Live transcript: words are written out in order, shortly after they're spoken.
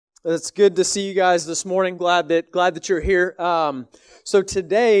It's good to see you guys this morning. Glad that you're here. So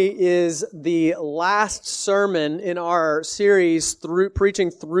today is the last sermon in our series through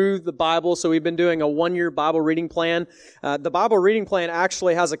preaching through the Bible. So we've been doing a 1-year Bible reading plan. The Bible reading plan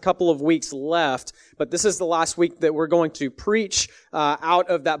actually has a couple of weeks left, but this is the last week that we're going to preach out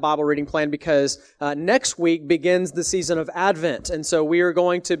of that Bible reading plan because next week begins the season of Advent. And so we are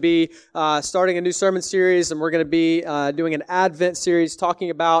going to be starting a new sermon series, and we're going to be doing an Advent series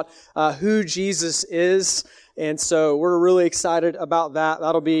talking about who Jesus is. And so we're really excited about that.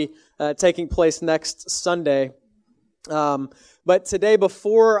 That'll be taking place next Sunday. But today,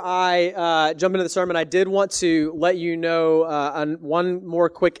 before I jump into the sermon, I did want to let you know one more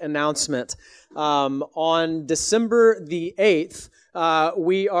quick announcement. On December the 8th,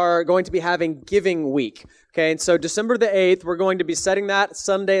 we are going to be having Giving Week. Okay, and so December the 8th, we're going to be setting that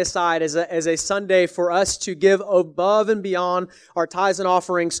Sunday aside as a Sunday for us to give above and beyond our tithes and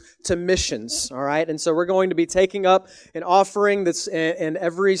offerings to missions, all right? And so we're going to be taking up an offering that's, and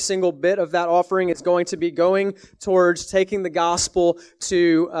every single bit of that offering is going to be going towards taking the gospel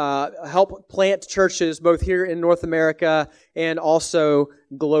to help plant churches both here in North America and also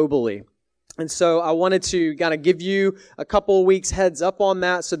globally. And so I wanted to kind of give you a couple of weeks heads up on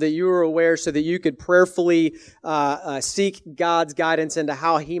that so that you were aware, so that you could prayerfully seek God's guidance into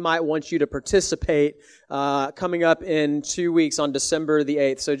how He might want you to participate coming up in 2 weeks on December the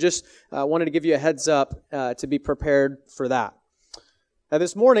 8th. So just wanted to give you a heads up to be prepared for that. Now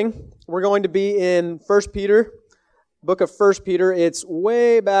this morning, we're going to be in 1 Peter, book of 1 Peter. It's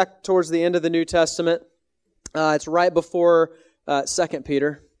way back towards the end of the New Testament. It's right before 2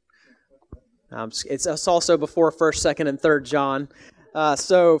 Peter. It's also before 1st, 2nd, and 3rd John.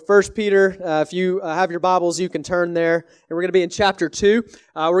 So 1 Peter, if you have your Bibles, you can turn there. And we're going to be in chapter 2.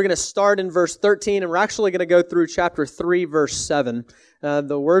 We're going to start in verse 13, and we're actually going to go through chapter 3, verse 7.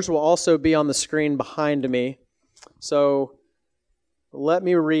 The words will also be on the screen behind me. So let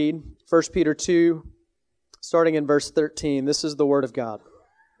me read 1 Peter 2, starting in verse 13. This is the Word of God.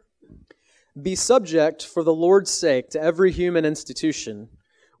 Be subject for the Lord's sake to every human institution,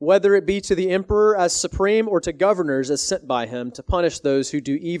 whether it be to the emperor as supreme or to governors as sent by him to punish those who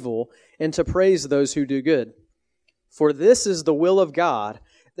do evil and to praise those who do good. For this is the will of God,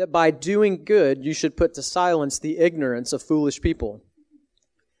 that by doing good you should put to silence the ignorance of foolish people.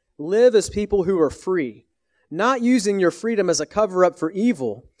 Live as people who are free, not using your freedom as a cover-up for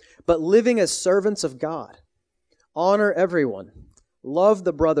evil, but living as servants of God. Honor everyone. Love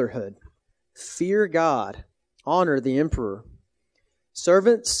the brotherhood. Fear God. Honor the emperor.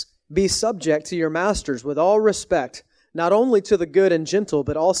 Servants, be subject to your masters with all respect, not only to the good and gentle,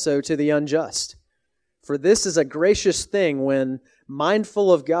 but also to the unjust. For this is a gracious thing when,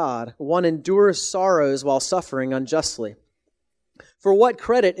 mindful of God, one endures sorrows while suffering unjustly. For what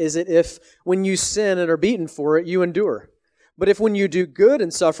credit is it if, when you sin and are beaten for it, you endure? But if when you do good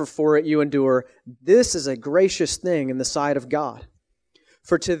and suffer for it, you endure, this is a gracious thing in the sight of God.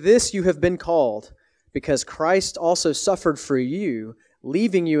 For to this you have been called, because Christ also suffered for you,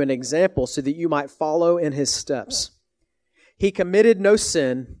 leaving you an example so that you might follow in His steps. He committed no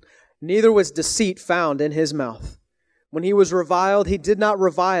sin, neither was deceit found in His mouth. When He was reviled, He did not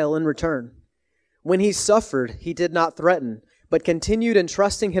revile in return. When He suffered, He did not threaten, but continued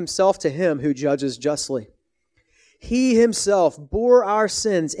entrusting Himself to Him who judges justly. He Himself bore our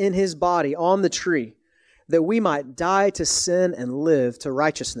sins in His body on the tree, that we might die to sin and live to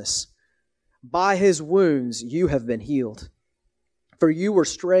righteousness. By His wounds you have been healed. For you were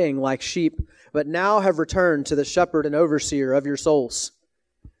straying like sheep, but now have returned to the shepherd and overseer of your souls.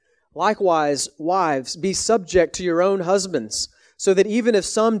 Likewise, wives, be subject to your own husbands, so that even if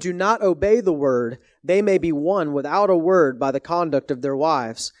some do not obey the word, they may be won without a word by the conduct of their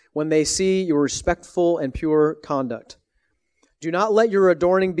wives, when they see your respectful and pure conduct. Do not let your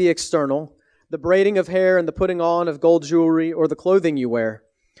adorning be external, the braiding of hair and the putting on of gold jewelry or the clothing you wear,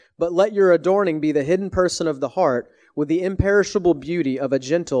 but let your adorning be the hidden person of the heart, with the imperishable beauty of a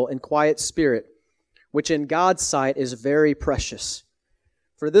gentle and quiet spirit, which in God's sight is very precious.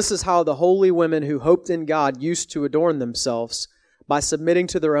 For this is how the holy women who hoped in God used to adorn themselves, by submitting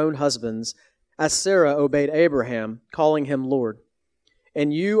to their own husbands, as Sarah obeyed Abraham, calling him Lord.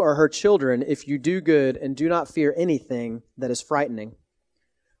 And you are her children if you do good and do not fear anything that is frightening.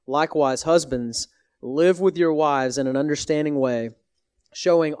 Likewise, husbands, live with your wives in an understanding way,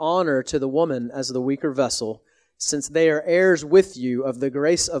 showing honor to the woman as the weaker vessel, since they are heirs with you of the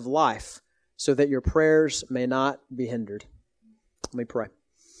grace of life, so that your prayers may not be hindered. Let me pray.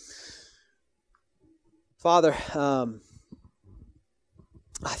 Father, I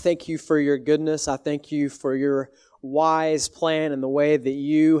thank you for your goodness. I thank you for your wise plan and the way that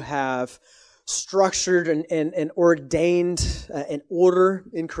you have structured and ordained an order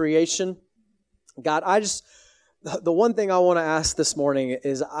in creation. God, the one thing I want to ask this morning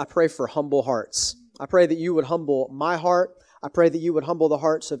is I pray for humble hearts. I pray that you would humble my heart. I pray that you would humble the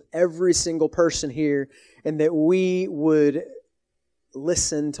hearts of every single person here, and that we would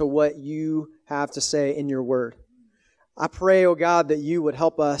listen to what you have to say in your word. I pray, oh God, that you would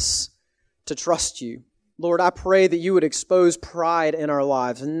help us to trust you. Lord, I pray that you would expose pride in our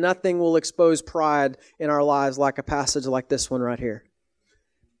lives. Nothing will expose pride in our lives like a passage like this one right here.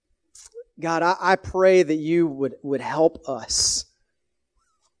 God, I pray that you would help us,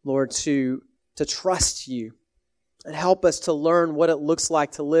 Lord, to trust you and help us to learn what it looks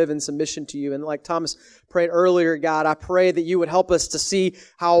like to live in submission to you. And like Thomas prayed earlier, God, I pray that you would help us to see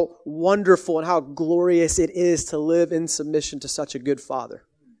how wonderful and how glorious it is to live in submission to such a good Father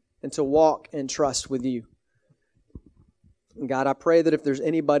and to walk in trust with you. And God, I pray that if there's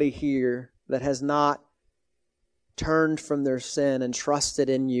anybody here that has not turned from their sin and trusted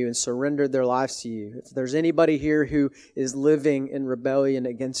in you and surrendered their lives to you, if there's anybody here who is living in rebellion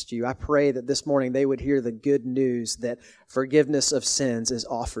against you, I pray that this morning they would hear the good news that forgiveness of sins is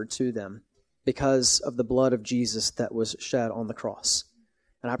offered to them because of the blood of Jesus that was shed on the cross.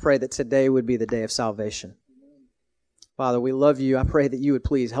 And I pray that today would be the day of salvation. Father, we love you. I pray that you would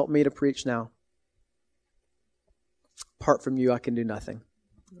please help me to preach now. Apart from you, I can do nothing.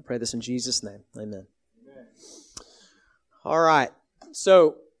 I pray this in Jesus' name. Amen. All right,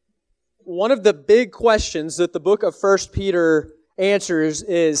 so one of the big questions that the book of 1 Peter answers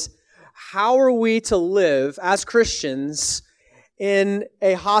is, how are we to live as Christians in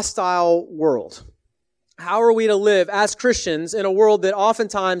a hostile world? How are we to live as Christians in a world that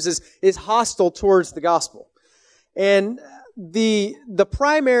oftentimes is hostile towards the gospel? And the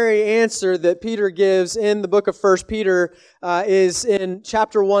primary answer that Peter gives in the book of 1 Peter is in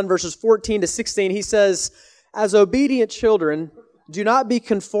chapter 1, verses 14 to 16. He says, "As obedient children, do not be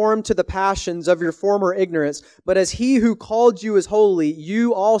conformed to the passions of your former ignorance, but as He who called you is holy,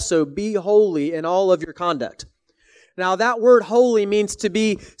 you also be holy in all of your conduct." Now, that word holy means to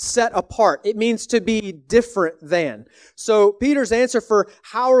be set apart. It means to be different than. So Peter's answer for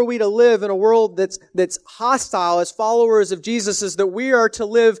how are we to live in a world that's hostile as followers of Jesus is that we are to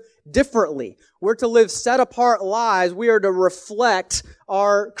live differently. We're to live set apart lives. We are to reflect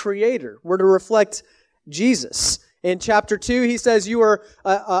our Creator. We're to reflect Jesus. In chapter 2, he says, you are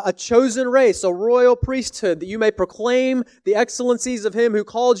a chosen race, a royal priesthood, that you may proclaim the excellencies of Him who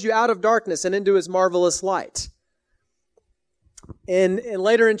called you out of darkness and into His marvelous light. And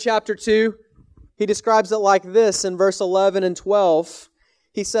later in chapter 2, he describes it like this in verse 11 and 12.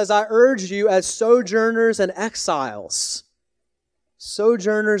 He says, I urge you as sojourners and exiles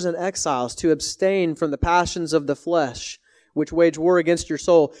to abstain from the passions of the flesh, which wage war against your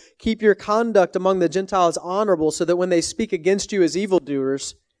soul. Keep your conduct among the Gentiles honorable, so that when they speak against you as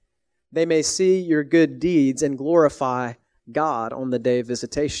evildoers, they may see your good deeds and glorify God on the day of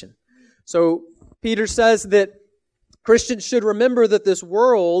visitation. So Peter says that Christians should remember that this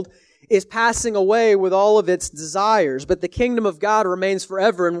world is passing away with all of its desires, but the kingdom of God remains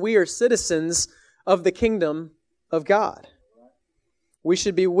forever, and we are citizens of the kingdom of God. We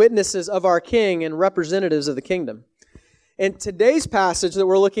should be witnesses of our King and representatives of the kingdom. And today's passage that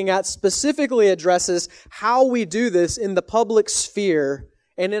we're looking at specifically addresses how we do this in the public sphere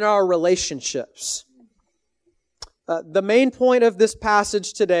and in our relationships. The main point of this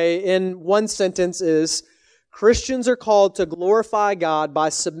passage today in one sentence is, Christians are called to glorify God by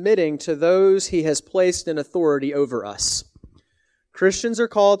submitting to those He has placed in authority over us. Christians are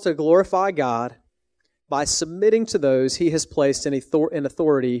called to glorify God by submitting to those He has placed in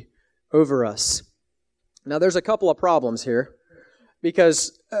authority over us. Now, there's a couple of problems here,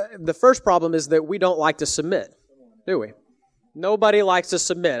 because the first problem is that we don't like to submit, do we? Nobody likes to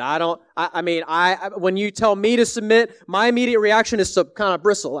submit. When you tell me to submit, my immediate reaction is to kind of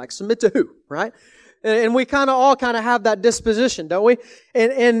bristle, like, submit to who, right? And we all have that disposition, don't we?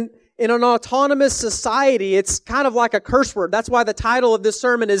 And in an autonomous society, it's kind of like a curse word. That's why the title of this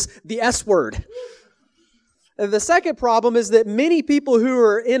sermon is the S word. And the second problem is that many people who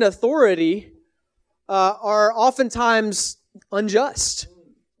are in authority are oftentimes unjust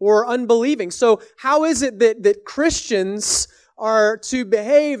or unbelieving. So how is it that Christians are to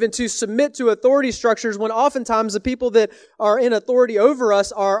behave and to submit to authority structures when oftentimes the people that are in authority over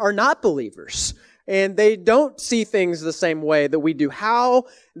us are not believers? And they don't see things the same way that we do. How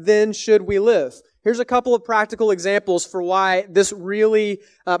then should we live? Here's a couple of practical examples for why this really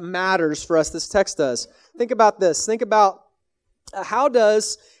matters for us, this text does. Think about this. Think about How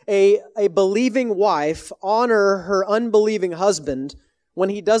does a believing wife honor her unbelieving husband when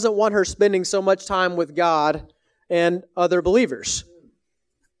he doesn't want her spending so much time with God and other believers?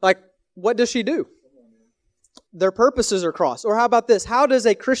 Like, what does she do? Their purposes are crossed. Or how about this? How does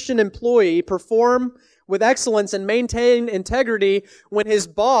a Christian employee perform with excellence and maintain integrity when his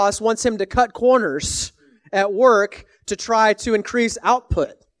boss wants him to cut corners at work to try to increase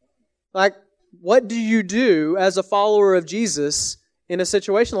output? Like, what do you do as a follower of Jesus in a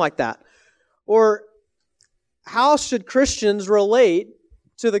situation like that? Or how should Christians relate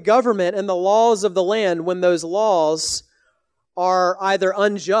to the government and the laws of the land when those laws are either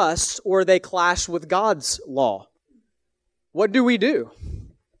unjust or they clash with God's law? What do we do?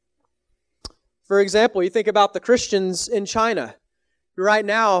 For example, you think about the Christians in China who right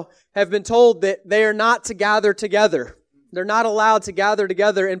now have been told that they are not to gather together. They're not allowed to gather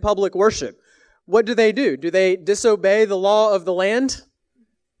together in public worship. What do? Do they disobey the law of the land?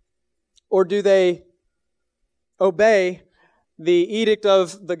 Or do they obey the edict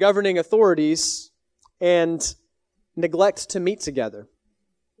of the governing authorities and neglect to meet together?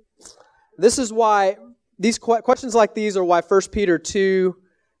 This is why these questions like these are why 1 Peter 2,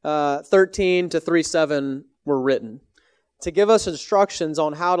 13 to 3:7 were written, to give us instructions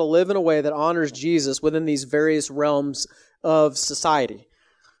on how to live in a way that honors Jesus within these various realms of society.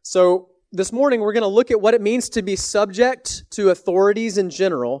 So this morning we're going to look at what it means to be subject to authorities in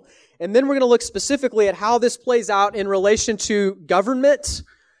general, and then we're going to look specifically at how this plays out in relation to government,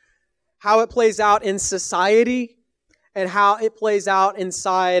 how it plays out in society, and how it plays out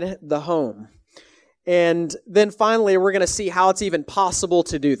inside the home. And then finally, we're going to see how it's even possible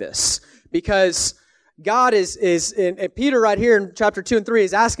to do this. Because God and Peter right here in chapter 2 and 3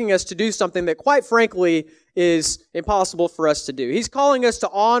 is asking us to do something that quite frankly is impossible for us to do. He's calling us to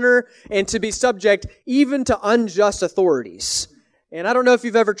honor and to be subject even to unjust authorities. And I don't know if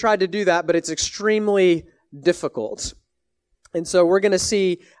you've ever tried to do that, but it's extremely difficult. And so we're going to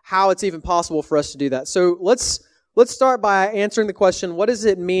see how it's even possible for us to do that. So let's start by answering the question, what does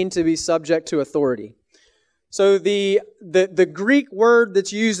it mean to be subject to authority? So the Greek word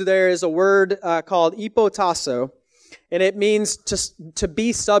that's used there is a word called hypotasso, and it means to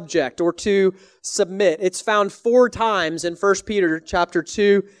be subject or to submit. It's found 4 times in 1 Peter chapter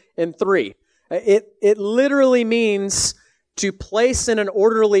 2 and 3. It literally means to place in an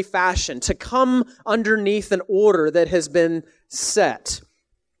orderly fashion, to come underneath an order that has been set.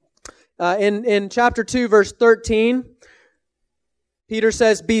 In chapter 2, verse 13, Peter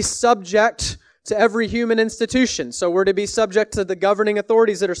says, be subject to every human institution. So we're to be subject to the governing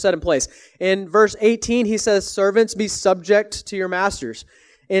authorities that are set in place. In verse 18, he says, servants, be subject to your masters.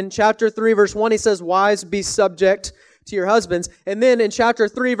 In chapter 3, verse 1, he says, wives, be subject to your husbands. And then in chapter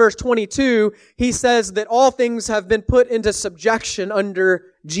 3, verse 22, he says that all things have been put into subjection under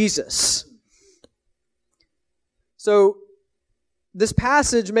Jesus. So this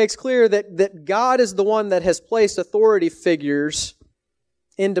passage makes clear that God is the one that has placed authority figures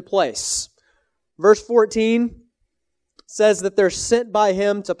into place. Verse 14 says that they're sent by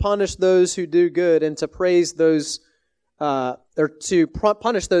Him to punish those who do good and to praise those, or to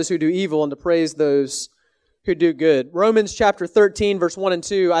punish those who do evil and to praise those who do good. Romans chapter 13, verse 1 and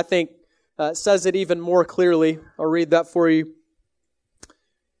 2, I think, says it even more clearly. I'll read that for you.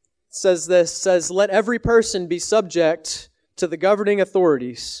 It says, let every person be subject to the governing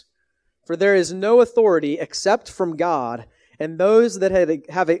authorities, for there is no authority except from God, and those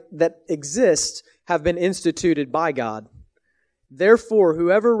that exist have been instituted by God. Therefore,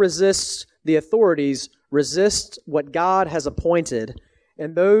 whoever resists the authorities resists what God has appointed,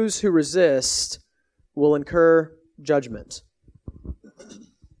 and those who resist will incur judgment.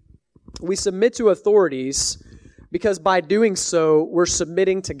 We submit to authorities because by doing so, we're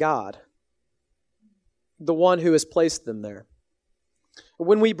submitting to God, the one who has placed them there.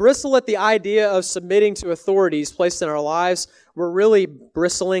 When we bristle at the idea of submitting to authorities placed in our lives, we're really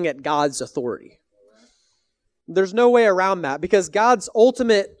bristling at God's authority. There's no way around that, because God's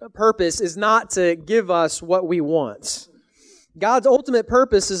ultimate purpose is not to give us what we want. God's ultimate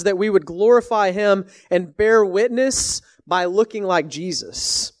purpose is that we would glorify Him and bear witness by looking like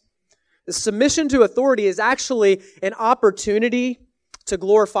Jesus. The submission to authority is actually an opportunity to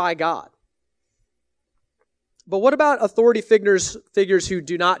glorify God. But what about authority figures who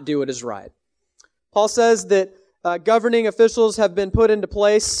do not do what is right? Paul says that governing officials have been put into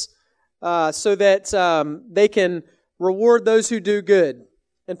place so that they can reward those who do good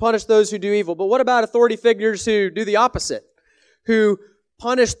and punish those who do evil. But what about authority figures who do the opposite, who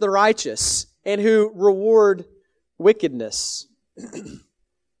punish the righteous and who reward wickedness?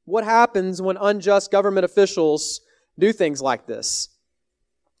 What happens when unjust government officials do things like this?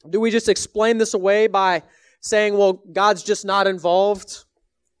 Do we just explain this away by saying, well, God's just not involved?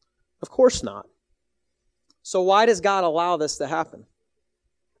 Of course not. So why does God allow this to happen?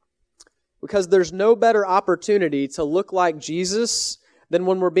 Because there's no better opportunity to look like Jesus than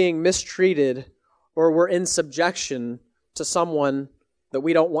when we're being mistreated or we're in subjection to someone that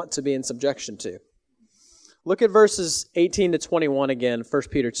we don't want to be in subjection to. Look at verses 18 to 21 again, 1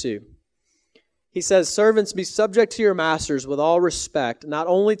 Peter 2. He says, "Servants, be subject to your masters with all respect, not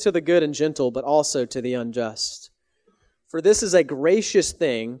only to the good and gentle, but also to the unjust. For this is a gracious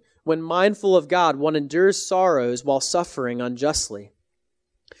thing, when mindful of God, one endures sorrows while suffering unjustly.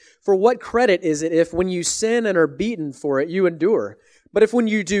 For what credit is it if when you sin and are beaten for it, you endure? But if when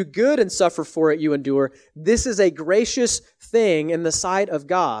you do good and suffer for it, you endure, this is a gracious thing in the sight of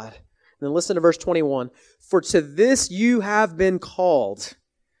God." And then listen to verse 21. "For to this you have been called,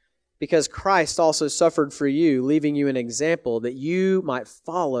 because Christ also suffered for you, leaving you an example that you might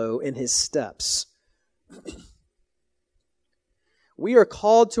follow in his steps." We are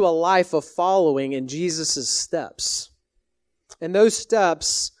called to a life of following in Jesus' steps. And those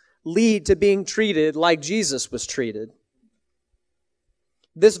steps lead to being treated like Jesus was treated.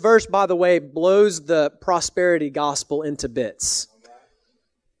 This verse, by the way, blows the prosperity gospel into bits.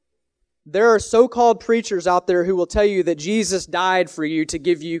 There are so-called preachers out there who will tell you that Jesus died for you to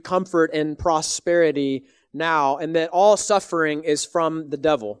give you comfort and prosperity now, and that all suffering is from the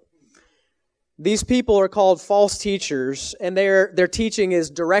devil. These people are called false teachers, and their teaching is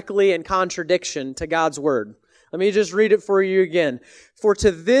directly in contradiction to God's word. Let me just read it for you again. "For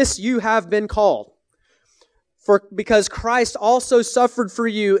to this you have been called, because Christ also suffered for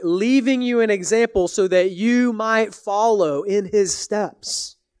you, leaving you an example so that you might follow in his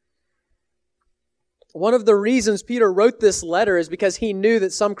steps." One of the reasons Peter wrote this letter is because he knew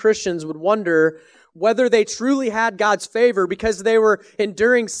that some Christians would wonder whether they truly had God's favor because they were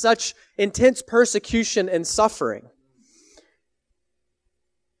enduring such intense persecution and suffering.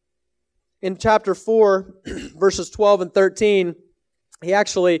 In chapter 4, verses 12 and 13, he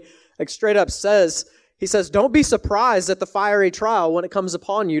actually straight up says, he says, "Don't be surprised at the fiery trial when it comes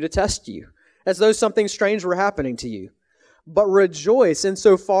upon you to test you, as though something strange were happening to you. But rejoice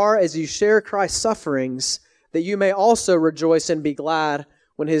insofar as you share Christ's sufferings, that you may also rejoice and be glad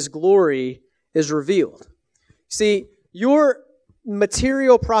when his glory is revealed." See, your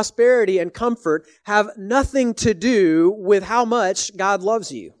material prosperity and comfort have nothing to do with how much God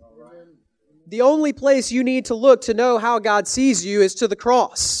loves you. The only place you need to look to know how God sees you is to the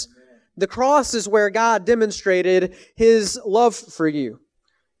cross. The cross is where God demonstrated his love for you.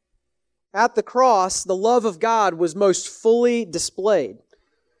 At the cross, the love of God was most fully displayed.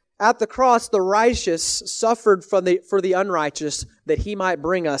 At the cross, the righteous suffered for the unrighteous that he might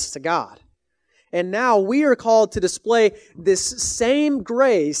bring us to God. And now we are called to display this same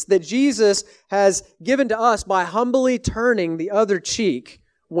grace that Jesus has given to us by humbly turning the other cheek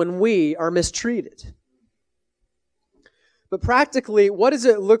when we are mistreated. But practically, what does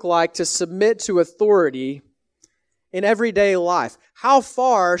it look like to submit to authority in everyday life? How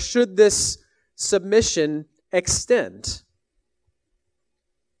far should this submission extend?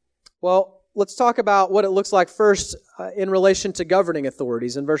 Well, let's talk about what it looks like first in relation to governing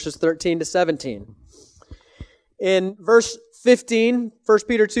authorities in verses 13 to 17. In verse 15, 1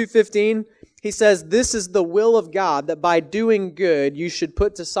 Peter 2:15, he says, "This is the will of God, that by doing good you should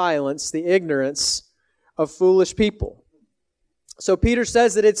put to silence the ignorance of foolish people." So Peter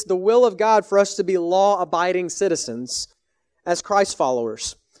says that it's the will of God for us to be law-abiding citizens as Christ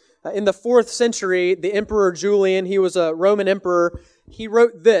followers. In the 4th century, the Emperor Julian, he was a Roman emperor, he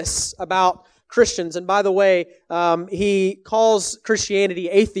wrote this about Christians. And by the way, he calls Christianity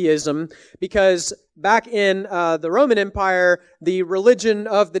atheism because back in the Roman Empire, the religion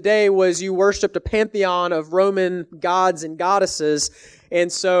of the day was you worshipped a pantheon of Roman gods and goddesses. And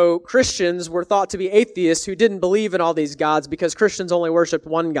so Christians were thought to be atheists who didn't believe in all these gods because Christians only worshipped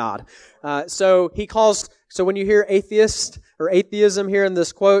one God. So when you hear atheist or atheism here in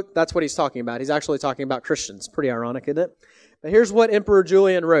this quote, that's what he's talking about. He's actually talking about Christians. Pretty ironic, isn't it? But here's what Emperor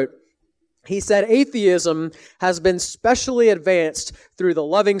Julian wrote. He said, "Atheism has been specially advanced through the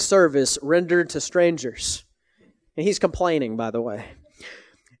loving service rendered to strangers." And he's complaining, by the way.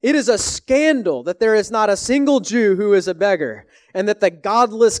 "It is a scandal that there is not a single Jew who is a beggar, and that the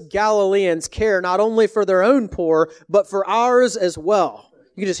godless Galileans care not only for their own poor, but for ours as well."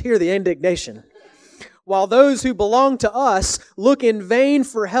 You can just hear the indignation. "While those who belong to us look in vain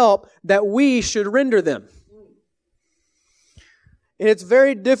for help that we should render them." And it's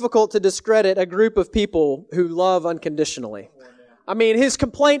very difficult to discredit a group of people who love unconditionally. I mean, his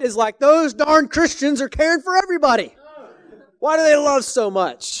complaint is like, those darn Christians are caring for everybody. Why do they love so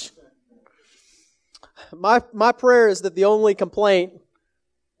much? My prayer is that the only complaint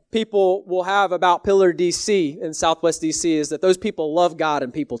people will have about Pillar DC in Southwest DC is that those people love God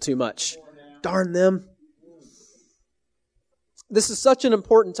and people too much. Darn them. This is such an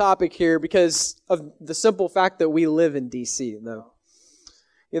important topic here because of the simple fact that we live in DC, though.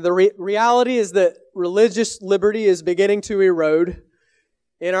 The reality is that religious liberty is beginning to erode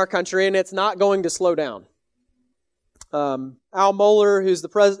in our country, and it's not going to slow down. Al Mohler, who's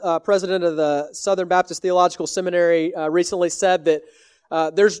the president of the Southern Baptist Theological Seminary, recently said that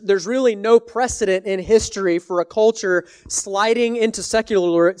there's really no precedent in history for a culture sliding into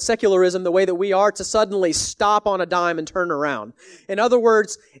secularism the way that we are to suddenly stop on a dime and turn around. In other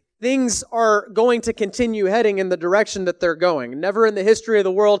words, things are going to continue heading in the direction that they're going. Never in the history of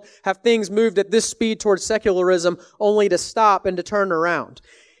the world have things moved at this speed towards secularism only to stop and to turn around.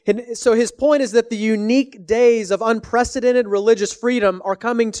 And so his point is that the unique days of unprecedented religious freedom are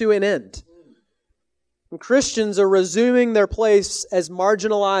coming to an end. And Christians are resuming their place as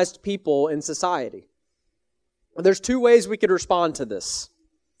marginalized people in society. There's two ways we could respond to this.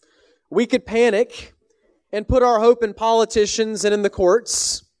 We could panic and put our hope in politicians and in the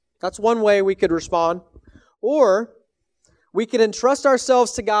courts. That's one way we could respond. Or we could entrust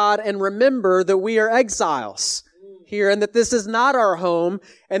ourselves to God and remember that we are exiles here and that this is not our home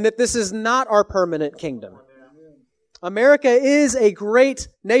and that this is not our permanent kingdom. America is a great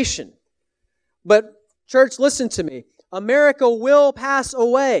nation. But church, listen to me. America will pass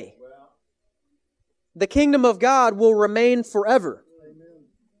away. The kingdom of God will remain forever.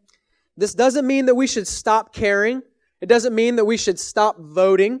 This doesn't mean that we should stop caring. It doesn't mean that we should stop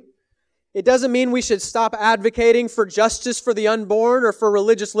voting. It doesn't mean we should stop advocating for justice for the unborn or for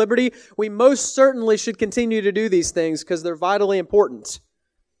religious liberty. We most certainly should continue to do these things because they're vitally important.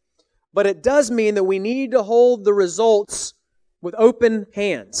 But it does mean that we need to hold the results with open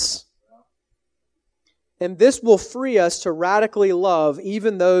hands. And this will free us to radically love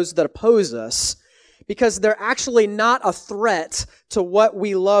even those that oppose us because they're actually not a threat to what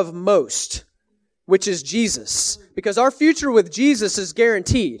we love most, which is Jesus. Because our future with Jesus is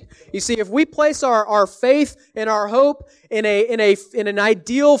guaranteed. You see, if we place our faith and our hope in an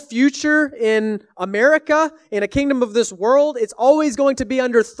ideal future in America, in a kingdom of this world, it's always going to be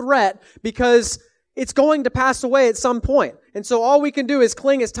under threat because it's going to pass away at some point. And so all we can do is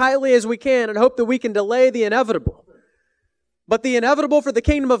cling as tightly as we can and hope that we can delay the inevitable. But the inevitable for the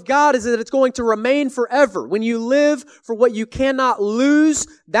kingdom of God is that it's going to remain forever. When you live for what you cannot lose,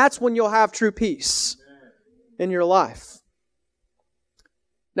 that's when you'll have true peace in your life.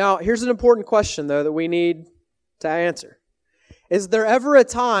 Now, here's an important question, though, that we need to answer. Is there ever a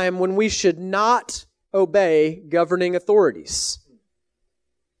time when we should not obey governing authorities?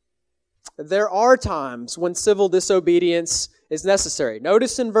 There are times when civil disobedience is necessary.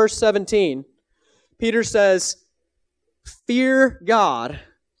 Notice in verse 17, Peter says, "Fear God,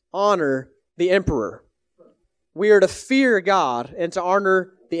 honor the emperor." We are to fear God and to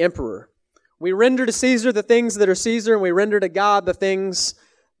honor the emperor. We render to Caesar the things that are Caesar, and we render to God the things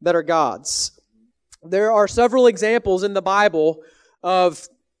that are God's. There are several examples in the Bible of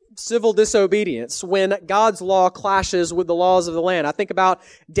civil disobedience when God's law clashes with the laws of the land. I think about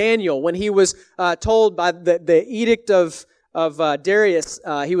Daniel when he was told by the edict of Darius,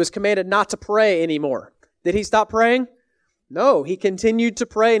 he was commanded not to pray anymore. Did he stop praying? No, he continued to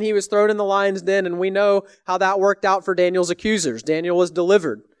pray and he was thrown in the lion's den, and we know how that worked out for Daniel's accusers. Daniel was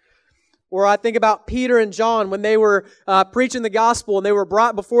delivered. Or I think about Peter and John when they were preaching the gospel and they were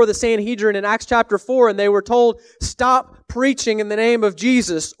brought before the Sanhedrin in Acts chapter 4 and they were told, "Stop preaching in the name of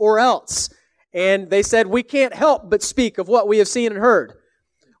Jesus or else." And they said, "We can't help but speak of what we have seen and heard."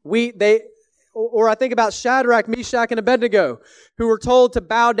 Or I think about Shadrach, Meshach, and Abednego, who were told to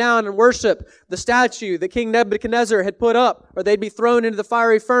bow down and worship the statue that King Nebuchadnezzar had put up, or they'd be thrown into the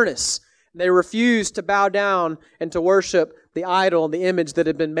fiery furnace. They refused to bow down and to worship the idol and the image that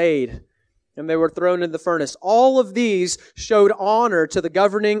had been made, and they were thrown into the furnace. All of these showed honor to the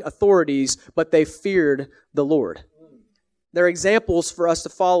governing authorities, but they feared the Lord. They're examples for us to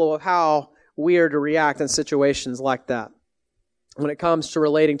follow of how we are to react in situations like that when it comes to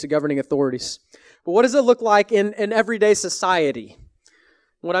relating to governing authorities. But what does it look like in everyday society?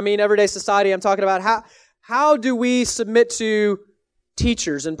 When I mean everyday society, I'm talking about how do we submit to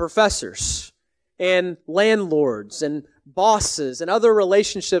teachers and professors and landlords and bosses and other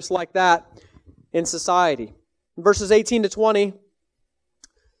relationships like that in society. In verses 18 to 20,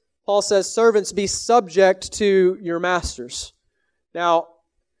 Paul says, "Servants, be subject to your masters." Now,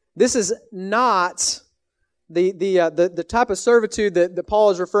 this is not the type of servitude that Paul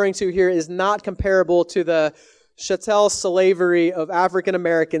is referring to here is not comparable to the chattel slavery of African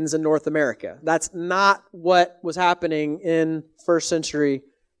Americans in North America. That's not what was happening in first century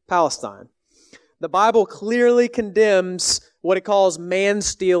Palestine. The Bible clearly condemns what it calls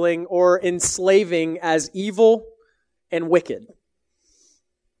man-stealing or enslaving as evil and wicked.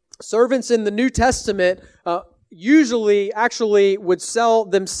 Servants in the New Testament usually actually would sell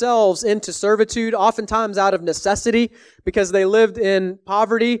themselves into servitude, oftentimes out of necessity, because they lived in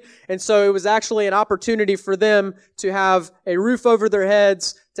poverty. And so it was actually an opportunity for them to have a roof over their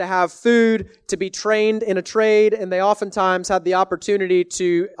heads, to have food, to be trained in a trade, and they oftentimes had the opportunity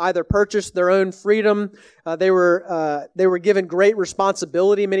to either purchase their own freedom. They were given great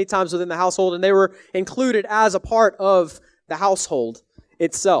responsibility many times within the household, and they were included as a part of the household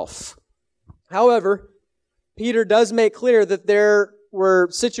itself. However, Peter does make clear that there were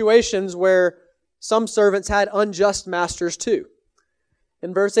situations where some servants had unjust masters too.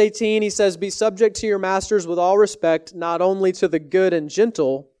 In verse 18, he says, "Be subject to your masters with all respect, not only to the good and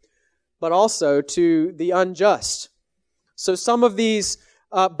gentle, but also to the unjust." So some of these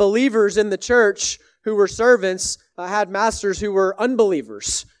believers in the church who were servants had masters who were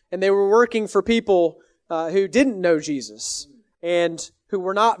unbelievers, and they were working for people who didn't know Jesus and who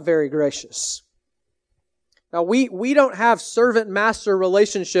were not very gracious. Now, we don't have servant-master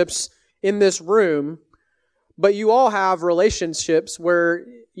relationships in this room, but you all have relationships where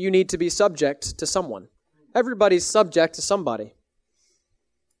you need to be subject to someone. Everybody's subject to somebody.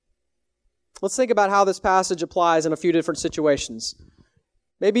 Let's think about how this passage applies in a few different situations.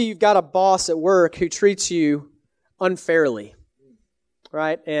 Maybe you've got a boss at work who treats you unfairly,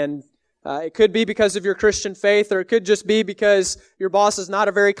 right? And it could be because of your Christian faith, or it could just be because your boss is not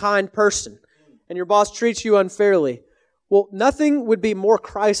a very kind person, and your boss treats you unfairly. Well, nothing would be more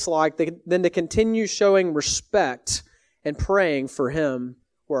Christ-like than to continue showing respect and praying for him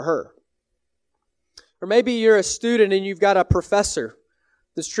or her. Or maybe you're a student and you've got a professor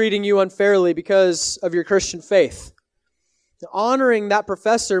that's treating you unfairly because of your Christian faith. Honoring that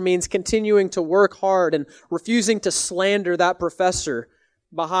professor means continuing to work hard and refusing to slander that professor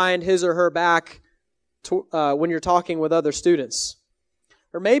behind his or her back when you're talking with other students.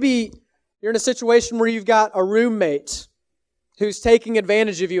 Or maybe you're in a situation where you've got a roommate who's taking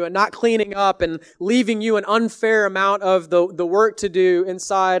advantage of you and not cleaning up and leaving you an unfair amount of the work to do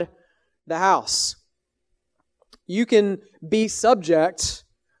inside the house. You can be subject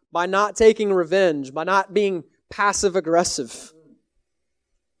by not taking revenge, by not being passive-aggressive.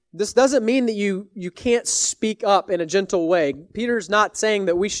 This doesn't mean that you can't speak up in a gentle way. Peter's not saying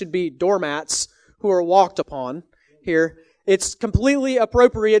that we should be doormats who are walked upon here. It's completely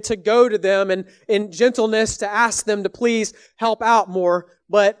appropriate to go to them and in gentleness to ask them to please help out more.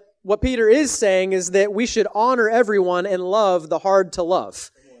 But what Peter is saying is that we should honor everyone and love the hard to love.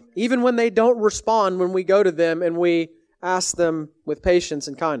 Even when they don't respond when we go to them and we ask them with patience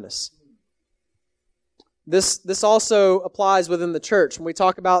and kindness. This also applies within the church. When we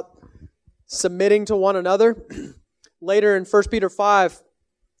talk about submitting to one another, later in 1 Peter 5,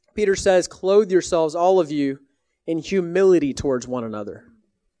 Peter says, "Clothe yourselves, all of you, in humility towards one another."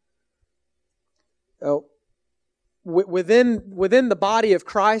 Within the body of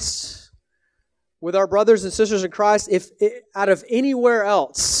Christ, with our brothers and sisters in Christ, out of anywhere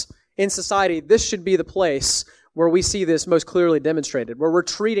else in society, this should be the place where we see this most clearly demonstrated, where we're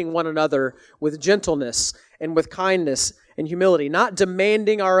treating one another with gentleness and with kindness and humility, not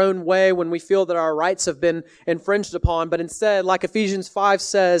demanding our own way when we feel that our rights have been infringed upon, but instead, like Ephesians 5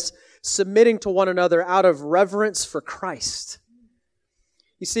 says, submitting to one another out of reverence for Christ.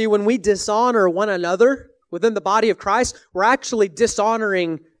 You see, when we dishonor one another within the body of Christ, we're actually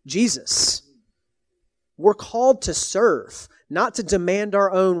dishonoring Jesus. We're called to serve, not to demand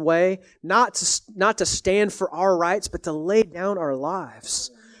our own way, not to stand for our rights, but to lay down our lives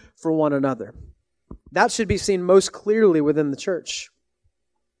for one another. That should be seen most clearly within the church.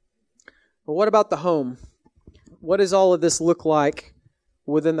 But what about the home? What does all of this look like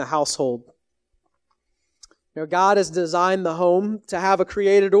within the household? You know, God has designed the home to have a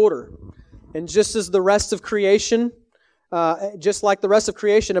created order. And just as the rest of creation, just like the rest of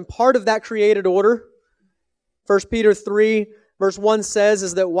creation, and part of that created order, 1 Peter 3, verse 1 says,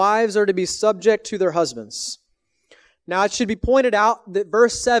 is that wives are to be subject to their husbands. Now, it should be pointed out that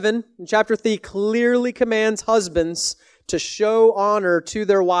verse 7 in chapter 3 clearly commands husbands to show honor to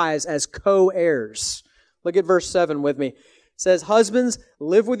their wives as co-heirs. Look at verse 7 with me. It says, "Husbands,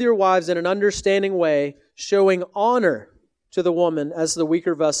 live with your wives in an understanding way, showing honor to the woman as the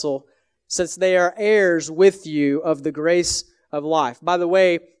weaker vessel, since they are heirs with you of the grace of life." By the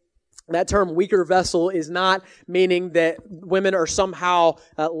way, That term weaker vessel is not meaning that women are somehow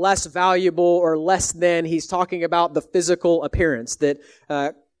less valuable or less than. He's talking about the physical appearance that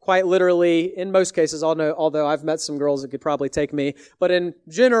quite literally, in most cases, although I've met some girls that could probably take me, but in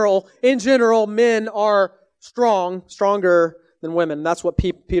general, men are stronger than women. That's what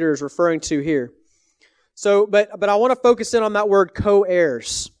Peter is referring to here. So, but I want to focus in on that word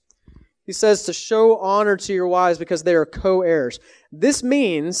co-heirs. He says to show honor to your wives because they are co-heirs. This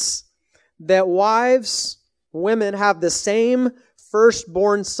means that women have the same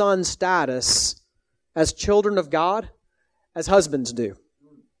firstborn son status as children of God as husbands do,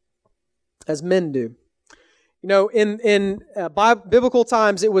 as men do. You know, in biblical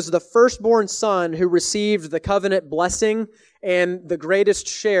times, it was the firstborn son who received the covenant blessing and the greatest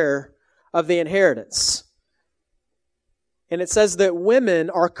share of the inheritance. And it says that women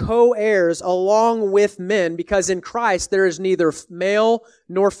are co-heirs along with men because in Christ there is neither male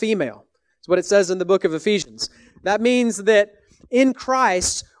nor female. That's what it says in the book of Ephesians. That means that in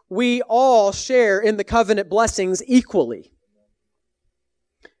Christ we all share in the covenant blessings equally.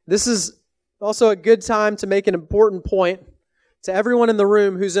 This is also a good time to make an important point to everyone in the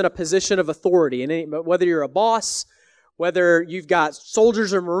room who's in a position of authority. And whether you're a boss, whether you've got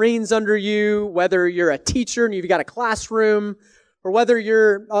soldiers or Marines under you, whether you're a teacher and you've got a classroom, or whether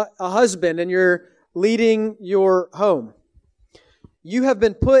you're a husband and you're leading your home. You have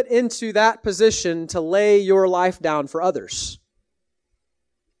been put into that position to lay your life down for others.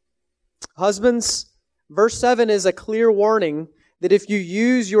 Husbands, verse 7 is a clear warning that if you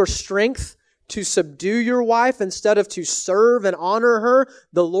use your strength to subdue your wife instead of to serve and honor her,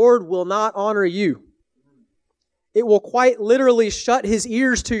 the Lord will not honor you. It will quite literally shut His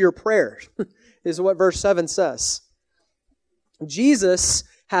ears to your prayers, is what verse 7 says. Jesus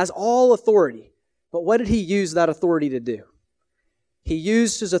has all authority, but what did He use that authority to do? He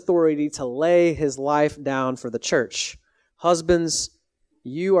used His authority to lay His life down for the church. Husbands,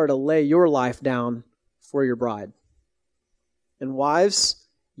 you are to lay your life down for your bride. And wives,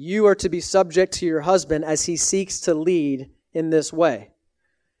 you are to be subject to your husband as he seeks to lead in this way.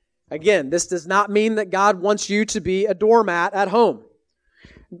 Again, this does not mean that God wants you to be a doormat at home.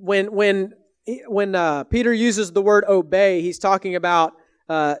 When Peter uses the word obey, he's talking about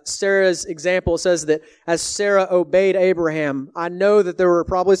Sarah's example. It says that as Sarah obeyed Abraham, I know that there were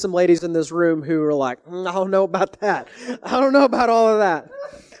probably some ladies in this room who were like, I don't know about that. I don't know about all of that.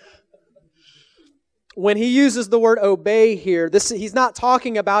 When he uses the word obey here, he's not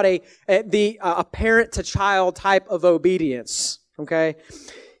talking about a parent-to-child type of obedience. Okay.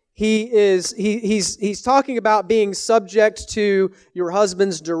 He's talking about being subject to your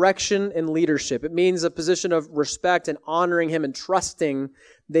husband's direction and leadership. It means a position of respect and honoring him and trusting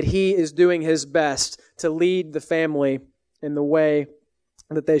that he is doing his best to lead the family in the way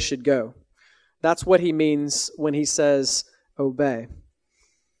that they should go. That's what he means when he says obey.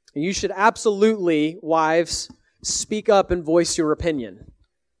 You should absolutely, wives, speak up and voice your opinion.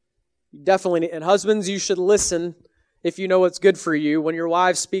 Definitely, and husbands, you should listen if you know what's good for you. When your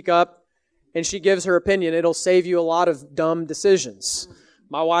wives speak up and she gives her opinion, it'll save you a lot of dumb decisions.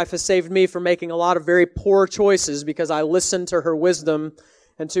 My wife has saved me from making a lot of very poor choices because I listened to her wisdom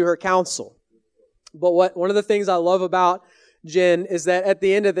and to her counsel. But one of the things I love about Jen is that at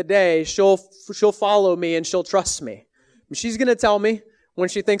the end of the day, she'll follow me and she'll trust me. She's going to tell me when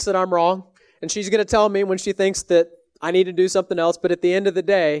she thinks that I'm wrong, and she's going to tell me when she thinks that I need to do something else. But at the end of the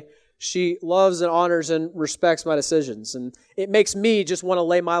day, she loves and honors and respects my decisions. And it makes me just want to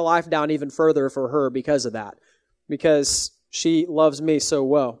lay my life down even further for her because of that, because she loves me so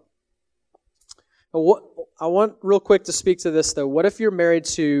well. I want real quick to speak to this, though. What if you're married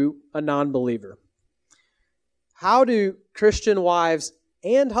to a non-believer? How do Christian wives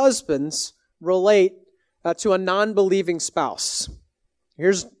and husbands relate to a non-believing spouse?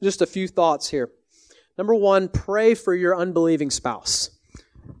 Here's just a few thoughts here. Number one, pray for your unbelieving spouse.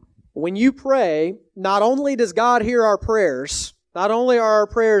 When you pray, not only does God hear our prayers, not only are our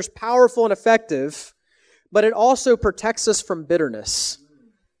prayers powerful and effective, but it also protects us from bitterness,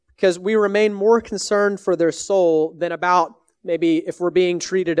 because we remain more concerned for their soul than about maybe if we're being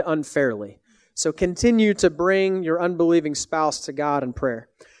treated unfairly. So continue to bring your unbelieving spouse to God in prayer.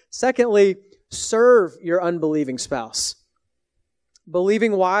 Secondly, serve your unbelieving spouse.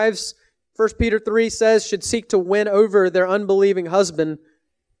 Believing wives, 1 Peter 3 says, should seek to win over their unbelieving husband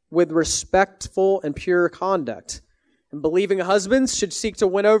with respectful and pure conduct. And believing husbands should seek to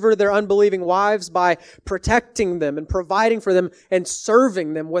win over their unbelieving wives by protecting them and providing for them and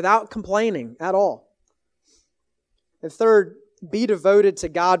serving them without complaining at all. And third, be devoted to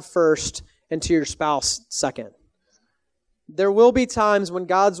God first and to your spouse second. There will be times when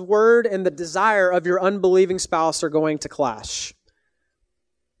God's word and the desire of your unbelieving spouse are going to clash.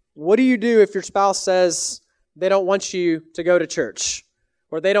 What do you do if your spouse says they don't want you to go to church,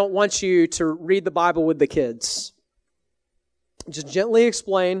 or they don't want you to read the Bible with the kids? Just gently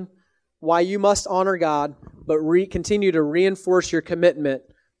explain why you must honor God, but continue to reinforce your commitment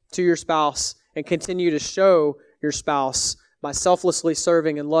to your spouse and continue to show your spouse by selflessly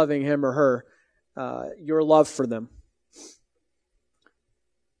serving and loving him or her your love for them.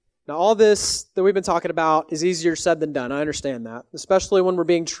 Now, all this that we've been talking about is easier said than done. I understand that, especially when we're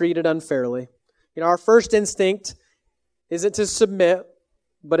being treated unfairly. Our first instinct isn't to submit,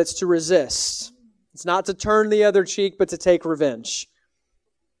 but it's to resist. It's not to turn the other cheek, but to take revenge.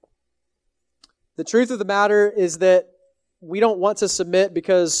 The truth of the matter is that we don't want to submit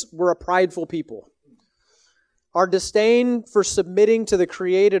because we're a prideful people. Our disdain for submitting to the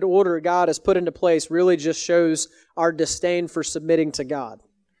created order God has put into place really just shows our disdain for submitting to God.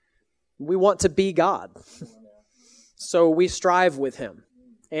 We want to be God. So we strive with Him,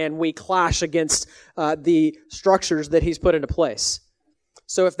 and we clash against the structures that He's put into place.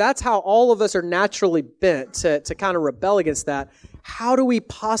 So if that's how all of us are naturally bent to kind of rebel against that, how do we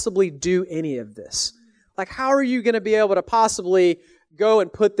possibly do any of this? Like, how are you going to be able to possibly go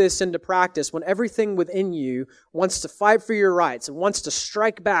and put this into practice when everything within you wants to fight for your rights and wants to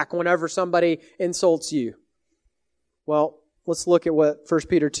strike back whenever somebody insults you? Well, let's look at what 1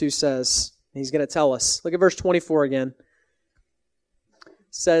 Peter 2 says. He's going to tell us. Look at verse 24 again. It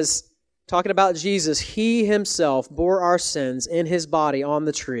says, talking about Jesus, He Himself bore our sins in His body on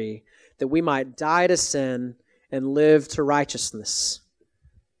the tree, that we might die to sin and live to righteousness.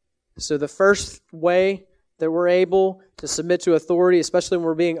 So the first way that we're able to submit to authority, especially when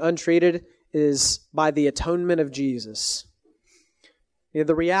we're being untreated, is by the atonement of Jesus.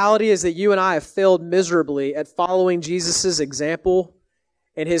 The reality is that you and I have failed miserably at following Jesus' example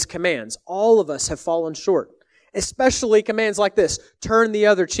and His commands. All of us have fallen short, especially commands like this: turn the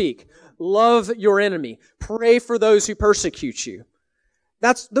other cheek, love your enemy, pray for those who persecute you.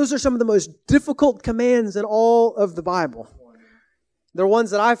 Those are some of the most difficult commands in all of the Bible. They're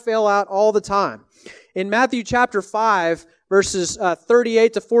ones that I fail at all the time. In Matthew chapter 5, verses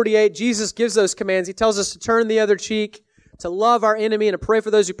 38 to 48, Jesus gives those commands. He tells us to turn the other cheek, to love our enemy, and to pray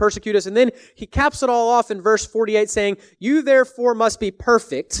for those who persecute us. And then He caps it all off in verse 48 saying, "You therefore must be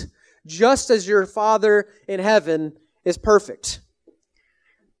perfect, just as your Father in heaven is perfect."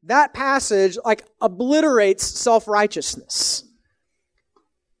 That passage obliterates self-righteousness.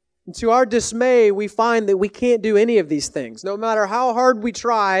 And to our dismay, we find that we can't do any of these things. No matter how hard we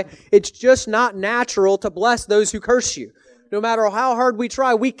try, it's just not natural to bless those who curse you. No matter how hard we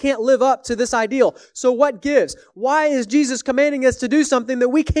try, we can't live up to this ideal. So what gives? Why is Jesus commanding us to do something that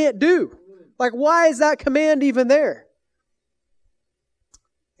we can't do? Why is that command even there?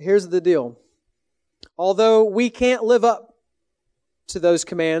 Here's the deal. Although we can't live up to those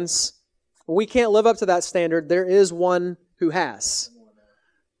commands, we can't live up to that standard, there is one who has.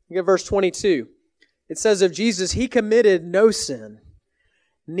 Look at verse 22. It says of Jesus, He committed no sin,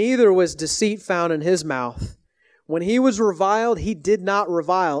 neither was deceit found in His mouth. When He was reviled, He did not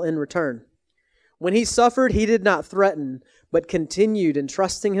revile in return. When He suffered, He did not threaten, but continued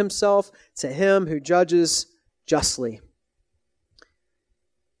entrusting Himself to Him who judges justly.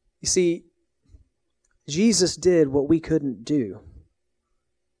 You see, Jesus did what we couldn't do.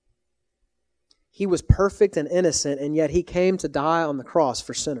 He was perfect and innocent, and yet He came to die on the cross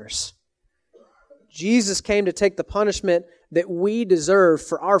for sinners. Jesus came to take the punishment that we deserve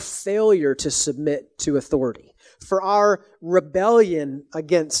for our failure to submit to authority, for our rebellion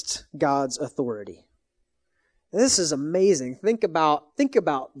against God's authority. This is amazing. Think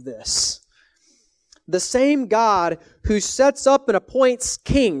about this. The same God who sets up and appoints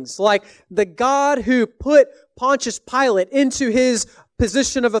kings, like the God who put Pontius Pilate into his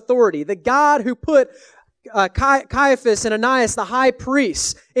position of authority, the God who put Caiaphas and Ananias, the high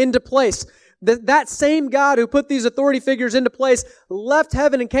priests, into place, that same God who put these authority figures into place left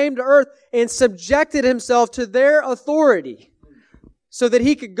heaven and came to earth and subjected Himself to their authority so that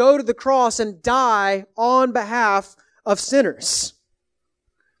He could go to the cross and die on behalf of sinners.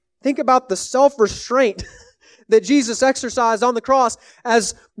 Think about the self-restraint that Jesus exercised on the cross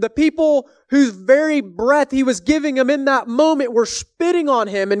as the people whose very breath He was giving them in that moment were spitting on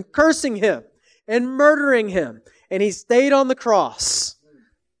Him and cursing Him and murdering Him. And He stayed on the cross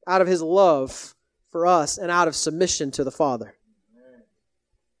out of His love for us and out of submission to the Father.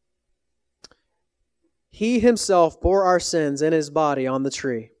 He Himself bore our sins in His body on the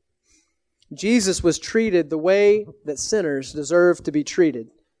tree. Jesus was treated the way that sinners deserve to be treated.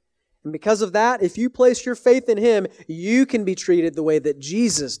 And because of that, if you place your faith in Him, you can be treated the way that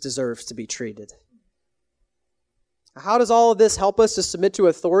Jesus deserves to be treated. How does all of this help us to submit to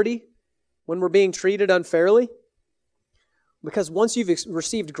authority when we're being treated unfairly? Because once you've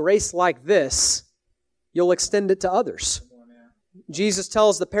received grace like this, you'll extend it to others. Jesus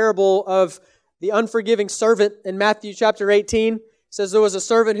tells the parable of the unforgiving servant in Matthew chapter 18. It says there was a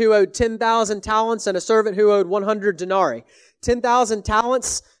servant who owed 10,000 talents and a servant who owed 100 denarii. 10,000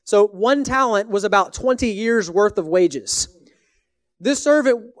 talents, so 1 talent was about 20 years worth of wages. This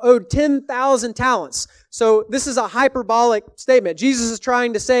servant owed 10,000 talents. So this is a hyperbolic statement. Jesus is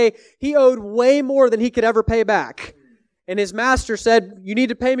trying to say he owed way more than he could ever pay back. And his master said, you need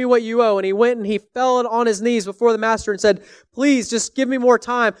to pay me what you owe. And he went and he fell on his knees before the master and said, please just give me more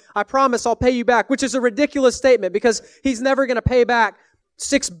time. I promise I'll pay you back, which is a ridiculous statement because he's never going to pay back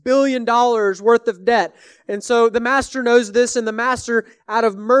 $6 billion worth of debt. And so the master knows this, and the master, out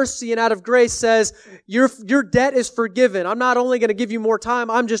of mercy and out of grace, says, your debt is forgiven. I'm not only going to give you more time,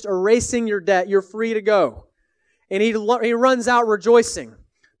 I'm just erasing your debt. You're free to go. And he runs out rejoicing.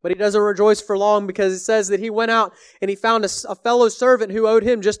 But he doesn't rejoice for long because it says that he went out and he found a fellow servant who owed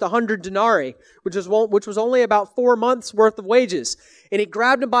him just 100 denarii, which was only about 4 months' worth of wages. And he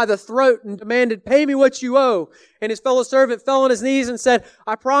grabbed him by the throat and demanded, pay me what you owe. And his fellow servant fell on his knees and said,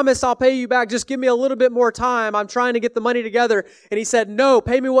 I promise I'll pay you back. Just give me a little bit more time. I'm trying to get the money together. And he said, no,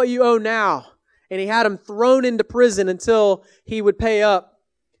 pay me what you owe now. And he had him thrown into prison until he would pay up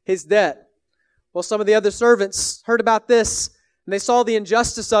his debt. Well, some of the other servants heard about this, and they saw the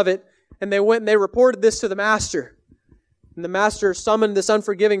injustice of it, and they went and they reported this to the master. And the master summoned this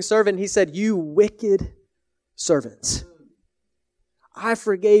unforgiving servant, and he said, you wicked servants, I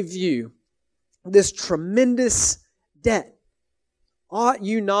forgave you this tremendous debt. Ought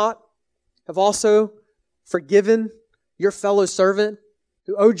you not have also forgiven your fellow servant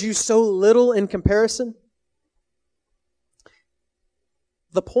who owed you so little in comparison?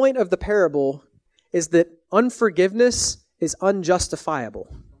 The point of the parable is that unforgiveness is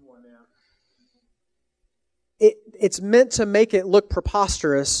unjustifiable. It's meant to make it look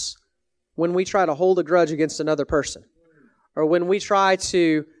preposterous when we try to hold a grudge against another person, or when we try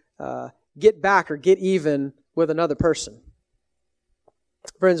to get back or get even with another person.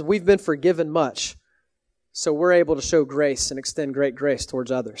 Friends, we've been forgiven much, so we're able to show grace and extend great grace towards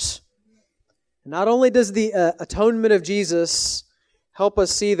others. Not only does the atonement of Jesus help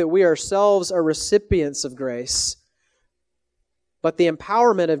us see that we ourselves are recipients of grace, but the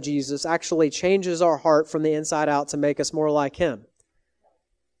empowerment of Jesus actually changes our heart from the inside out to make us more like Him.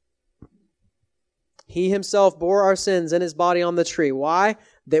 He Himself bore our sins in His body on the tree. Why?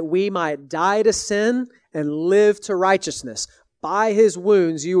 That we might die to sin and live to righteousness. By His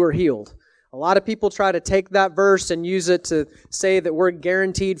wounds you were healed. A lot of people try to take that verse and use it to say that we're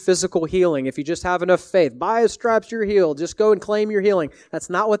guaranteed physical healing if you just have enough faith. By His stripes you're healed. Just go and claim your healing. That's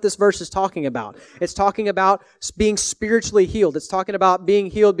not what this verse is talking about. It's talking about being spiritually healed. It's talking about being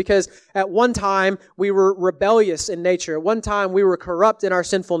healed because at one time we were rebellious in nature. At one time we were corrupt in our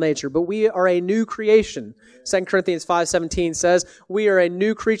sinful nature, but we are a new creation. 2 Corinthians 5:17 says we are a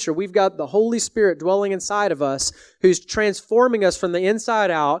new creature. We've got the Holy Spirit dwelling inside of us who's transforming us from the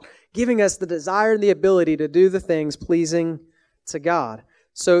inside out, giving us the desire and the ability to do the things pleasing to God.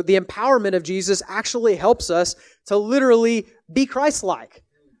 So the empowerment of Jesus actually helps us to literally be Christ-like.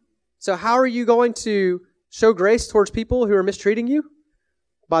 So how are you going to show grace towards people who are mistreating you?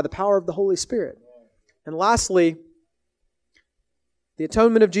 By the power of the Holy Spirit. And lastly, the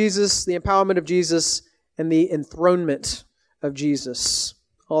atonement of Jesus, the empowerment of Jesus, and the enthronement of Jesus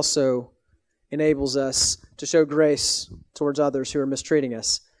also enables us to show grace towards others who are mistreating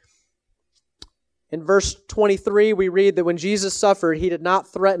us. In verse 23, we read that when Jesus suffered, He did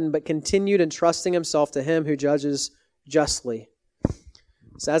not threaten, but continued entrusting Himself to Him who judges justly.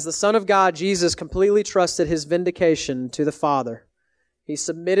 So as the Son of God, Jesus completely trusted His vindication to the Father. He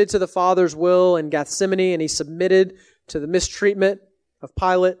submitted to the Father's will in Gethsemane, and He submitted to the mistreatment of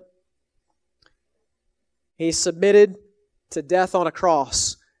Pilate. He submitted to death on a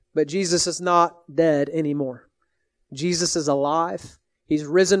cross, but Jesus is not dead anymore. Jesus is alive. He's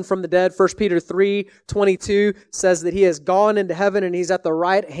risen from the dead. 1 Peter 3:22 says that He has gone into heaven and He's at the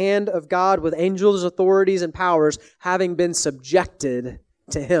right hand of God with angels, authorities, and powers, having been subjected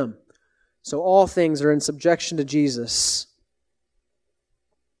to Him. So all things are in subjection to Jesus.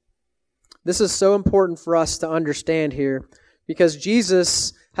 This is so important for us to understand here because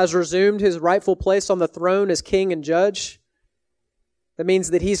Jesus has resumed His rightful place on the throne as King and Judge. That means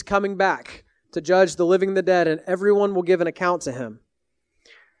that He's coming back to judge the living and the dead, and everyone will give an account to Him.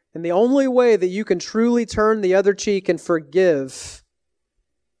 And the only way that you can truly turn the other cheek and forgive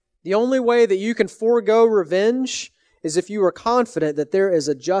The only way that you can forego revenge is if you are confident that there is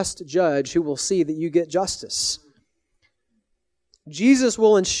a just judge who will see that you get justice. Jesus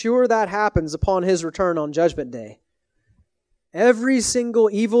will ensure that happens upon His return on Judgment Day. Every single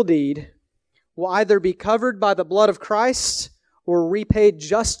evil deed will either be covered by the blood of Christ or repaid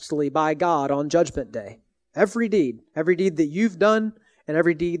justly by God on Judgment Day. Every deed that you've done and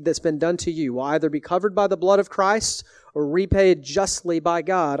every deed that's been done to you will either be covered by the blood of Christ or repaid justly by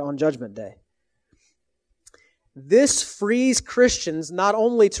God on Judgment Day. This frees Christians not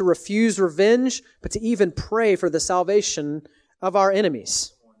only to refuse revenge, but to even pray for the salvation of our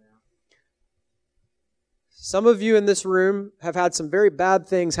enemies. Some of you in this room have had some very bad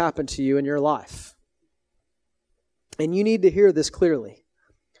things happen to you in your life. And you need to hear this clearly.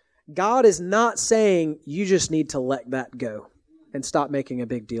 God is not saying you just need to let that go and stop making a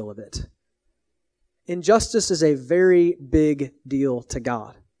big deal of it. Injustice is a very big deal to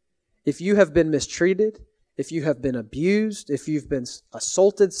God. If you have been mistreated, if you have been abused, if you've been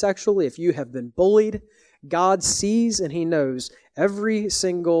assaulted sexually, if you have been bullied, God sees and He knows every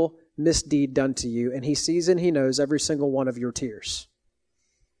single misdeed done to you, and He sees and He knows every single one of your tears.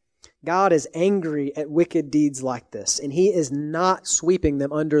 God is angry at wicked deeds like this, and He is not sweeping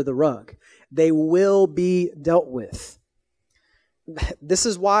them under the rug. They will be dealt with. This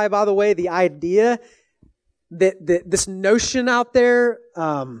is why, by the way, the idea that this notion out there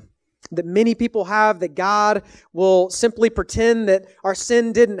that many people have that God will simply pretend that our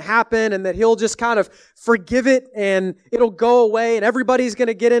sin didn't happen and that He'll just kind of forgive it and it'll go away and everybody's going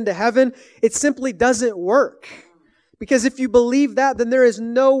to get into heaven, it simply doesn't work. Because if you believe that, then there is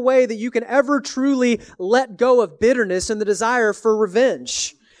no way that you can ever truly let go of bitterness and the desire for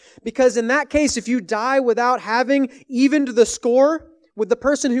revenge. Because in that case, if you die without having evened the score with the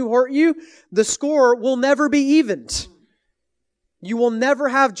person who hurt you, the score will never be evened. You will never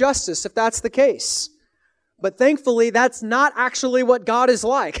have justice if that's the case. But thankfully, that's not actually what God is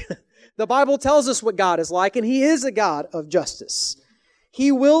like. The Bible tells us what God is like, and He is a God of justice.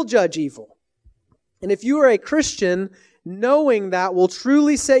 He will judge evil. And if you are a Christian, knowing that will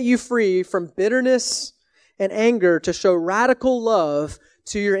truly set you free from bitterness and anger to show radical love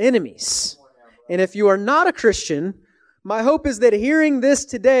to your enemies. And if you are not a Christian, my hope is that hearing this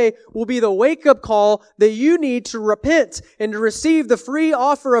today will be the wake-up call that you need to repent and to receive the free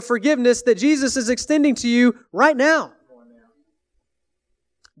offer of forgiveness that Jesus is extending to you right now.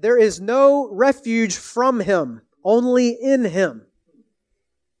 There is no refuge from Him, only in Him.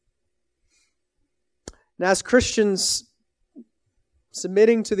 And as Christians,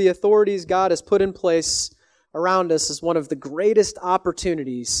 submitting to the authorities God has put in place around us is one of the greatest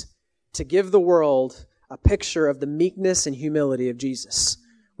opportunities to give the world a picture of the meekness and humility of Jesus.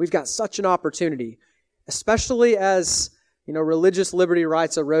 We've got such an opportunity, especially as, religious liberty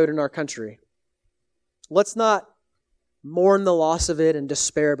rights erode in our country. Let's not mourn the loss of it and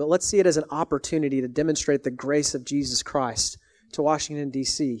despair, but let's see it as an opportunity to demonstrate the grace of Jesus Christ to Washington,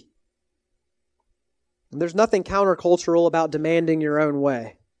 D.C. And there's nothing countercultural about demanding your own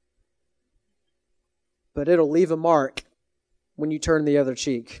way, but it'll leave a mark when you turn the other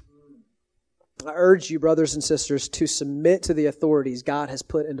cheek. I urge you, brothers and sisters, to submit to the authorities God has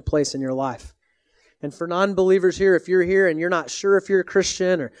put into place in your life. And for non-believers here, if you're here and you're not sure if you're a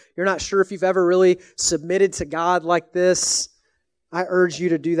Christian or you're not sure if you've ever really submitted to God like this, I urge you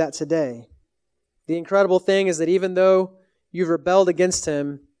to do that today. The incredible thing is that even though you've rebelled against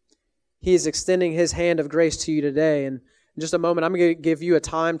Him, He is extending His hand of grace to you today. And in just a moment, I'm going to give you a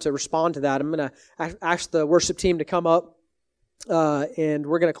time to respond to that. I'm going to ask the worship team to come up. And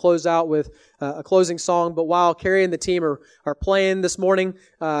we're going to close out with a closing song. But while Carrie and the team are playing this morning,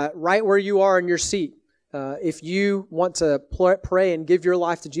 right where you are in your seat, if you want to pray and give your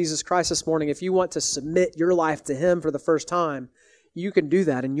life to Jesus Christ this morning, if you want to submit your life to Him for the first time, you can do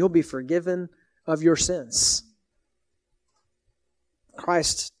that and you'll be forgiven of your sins.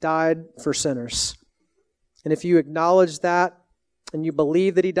 Christ died for sinners. And if you acknowledge that and you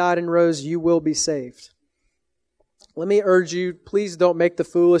believe that He died and rose, you will be saved. Let me urge you, please don't make the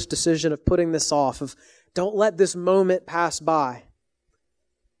foolish decision of putting this off, don't let this moment pass by.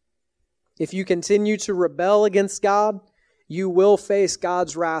 If you continue to rebel against God, you will face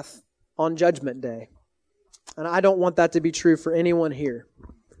God's wrath on Judgment Day. And I don't want that to be true for anyone here.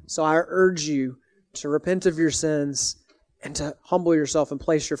 So I urge you to repent of your sins and to humble yourself and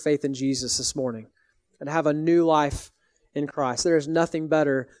place your faith in Jesus this morning and have a new life in Christ. There is nothing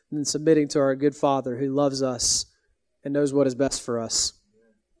better than submitting to our good Father who loves us and knows what is best for us.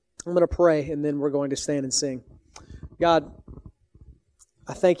 I'm going to pray, and then we're going to stand and sing. God,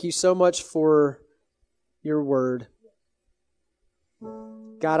 I thank You so much for Your word.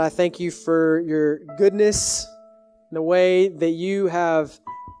 God, I thank you for your goodness, the way that you have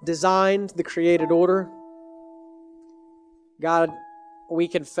designed the created order. God, we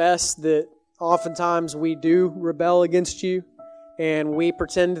confess that oftentimes we do rebel against you, and we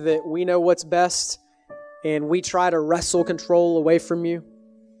pretend that we know what's best, and we try to wrestle control away from you.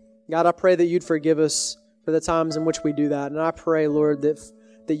 God, I pray that you'd forgive us for the times in which we do that. And I pray, Lord, that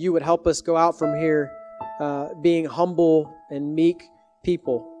you would help us go out from here being humble and meek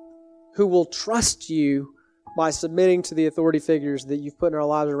people who will trust you by submitting to the authority figures that you've put in our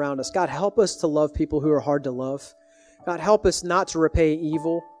lives around us. God, help us to love people who are hard to love. God, help us not to repay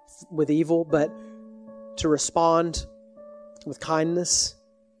evil with evil, but to respond with kindness.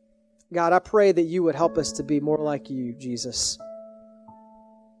 God, I pray that you would help us to be more like you, Jesus.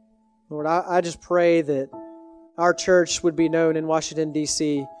 Lord, I just pray that our church would be known in Washington,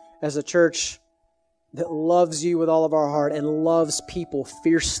 D.C. as a church that loves you with all of our heart and loves people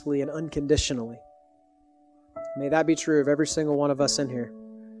fiercely and unconditionally. May that be true of every single one of us in here.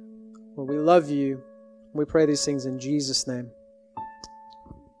 Lord, we love you. We pray these things in Jesus' name.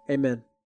 Amen.